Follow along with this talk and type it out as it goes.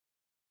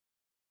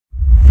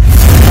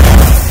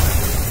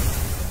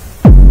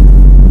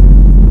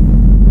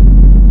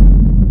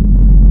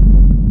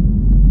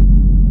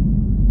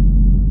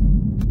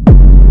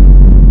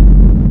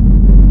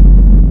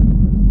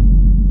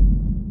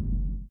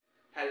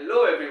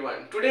Hello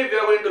everyone, today we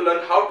are going to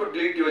learn how to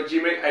delete your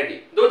Gmail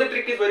ID. Though the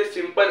trick is very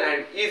simple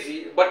and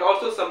easy, but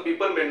also some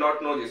people may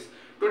not know this.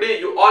 Today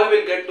you all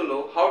will get to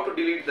know how to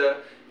delete the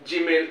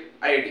Gmail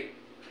ID.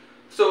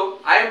 So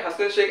I am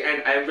Hasnainx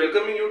and I am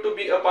welcoming you to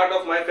be a part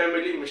of my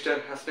family, Mr.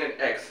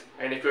 Hasnainx.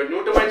 And if you are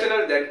new to my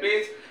channel, then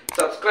please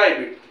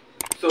subscribe it.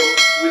 So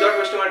without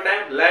wasting our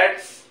time,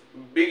 let's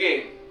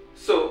begin.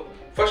 So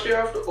first you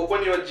have to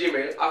open your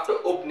Gmail. After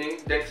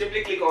opening, then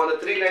simply click on the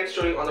three lines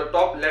showing on the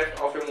top left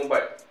of your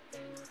mobile.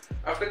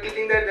 After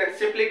clicking that, then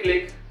simply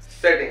click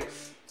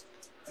settings.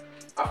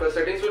 After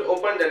settings will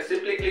open, then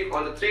simply click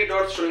on the three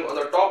dots showing on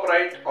the top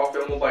right of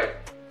your mobile.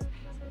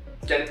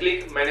 Then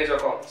click manage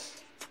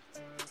accounts.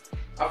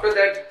 After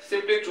that,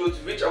 simply choose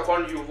which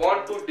account you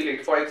want to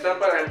delete. For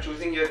example, I am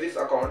choosing here this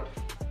account.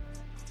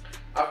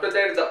 After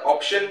that, the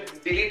option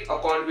delete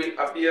account will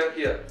appear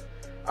here.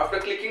 After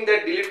clicking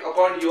that delete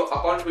account, your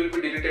account will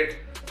be deleted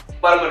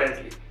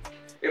permanently.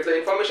 If the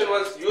information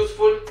was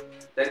useful,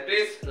 then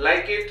please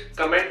like it,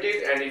 comment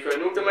it, and if you are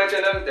new to my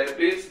channel, then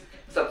please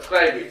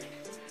subscribe it.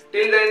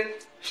 Till then,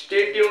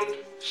 stay tuned,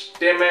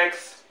 stay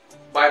max,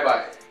 bye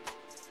bye.